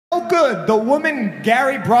good. The woman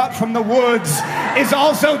Gary brought from the woods is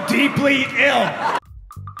also deeply ill.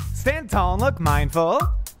 Stand tall and look mindful,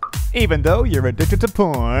 even though you're addicted to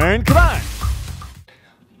porn. Come on!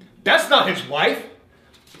 That's not his wife.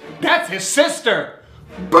 That's his sister.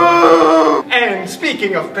 Boo! And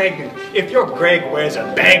speaking of pregnant, if your Greg wears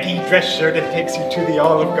a baggy dress shirt and takes you to the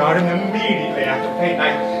Olive Garden immediately after pay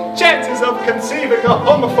night, chances of conceiving a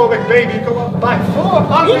homophobic baby go up by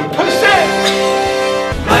 400%!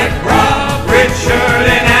 Like Rob, Richard,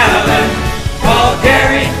 and Alan, Paul,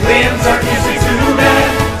 Gary, Liam's aren't usually too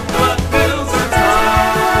bad, but bills are tight.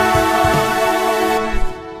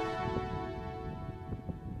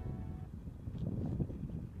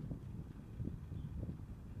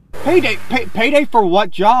 Payday for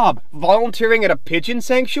what job? Volunteering at a pigeon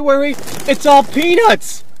sanctuary? It's all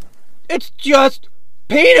peanuts! It's just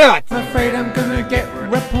peanuts! I'm afraid I'm gonna get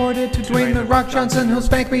reported to Dwayne The Rock Johnson, who'll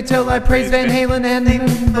spank me till I praise Van Halen and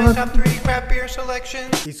my top 3 craft beer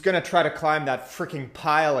selections. He's gonna try to climb that freaking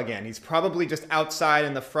pile again. He's probably just outside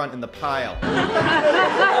in the front in the pile. No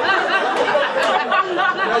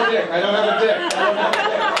dick. I don't have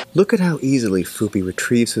a dick. Look at how easily Foopy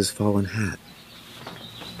retrieves his fallen hat.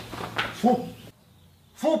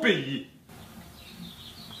 Foopy.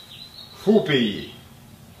 Foopy.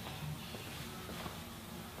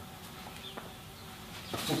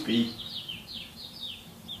 Foopy.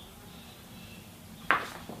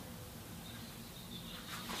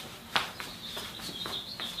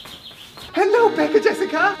 Hello, Becca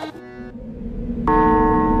Jessica.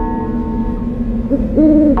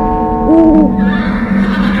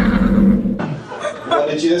 What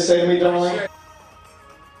did you just say to me, darling?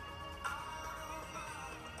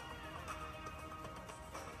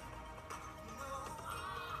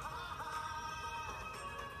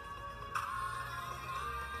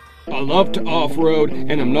 I love to off-road,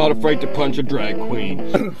 and I'm not afraid to punch a drag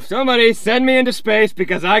queen. Somebody send me into space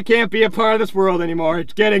because I can't be a part of this world anymore.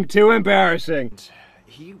 It's getting too embarrassing.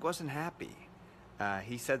 He wasn't happy.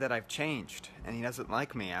 He said that I've changed, and he doesn't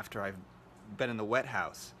like me after I've been in the wet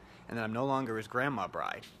house, and that I'm no longer his grandma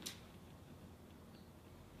bride.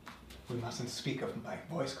 We mustn't speak of my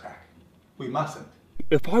voice crack. We mustn't.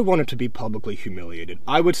 If I wanted to be publicly humiliated,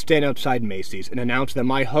 I would stand outside Macy's and announce that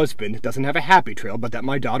my husband doesn't have a happy trail, but that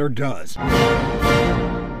my daughter does.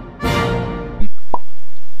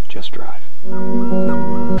 Just drive.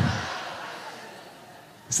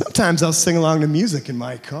 Sometimes I'll sing along to music in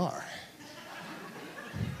my car.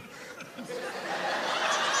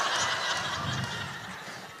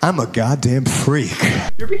 I'm a goddamn freak.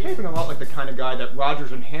 You're behaving a lot like the kind of guy that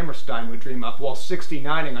Rodgers and Hammerstein would dream up while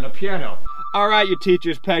 69ing on a piano. Alright, you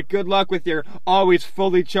teacher's pet, good luck with your always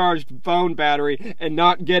fully charged phone battery and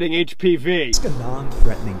not getting HPV. Ask a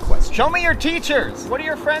non-threatening question. Show me your teachers! What are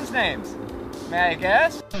your friends' names? May I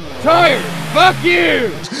guess? Tired! Fuck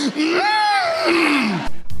you!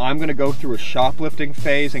 I'm gonna go through a shoplifting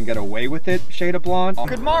phase and get away with it, shade of blonde.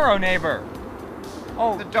 Good morrow, neighbor.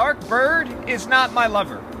 Oh, the dark bird is not my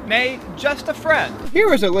lover. Nay, just a friend.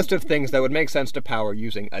 Here is a list of things that would make sense to power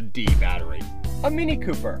using a D battery. A Mini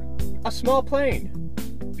Cooper. A small plane.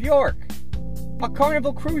 Bjork. A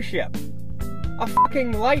Carnival cruise ship. A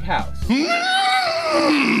fucking lighthouse.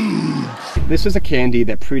 This is a candy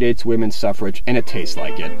that predates women's suffrage, and it tastes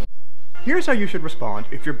like it. Here's how you should respond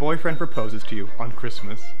if your boyfriend proposes to you on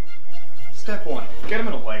Christmas. Step 1. Get him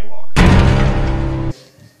in a leg walk.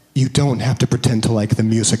 You don't have to pretend to like the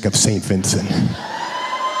music of St. Vincent.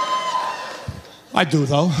 I do,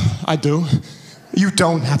 though. I do. You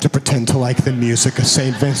don't have to pretend to like the music of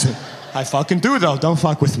St. Vincent. I fucking do, though. Don't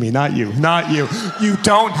fuck with me. Not you. Not you. You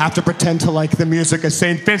don't have to pretend to like the music of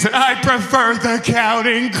St. Vincent. I prefer the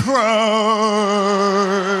Counting Crows.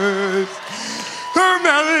 Her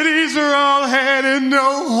melodies are all head and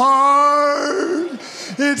no heart.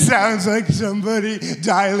 It sounds like somebody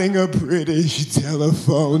dialing a British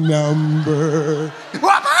telephone number.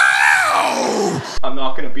 I'm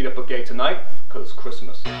not gonna beat up a gay tonight, cause it's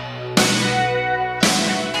Christmas.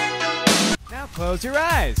 Now close your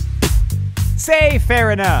eyes. Say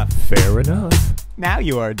fair enough. Fair enough. Now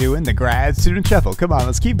you are doing the grad student shuffle. Come on,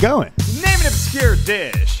 let's keep going. Name an obscure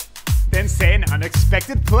dish. Then say an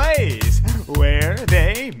unexpected place where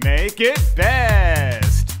they make it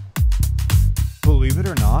best. Believe it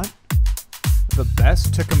or not, the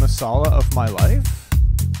best tikka masala of my life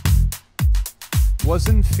was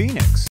in Phoenix.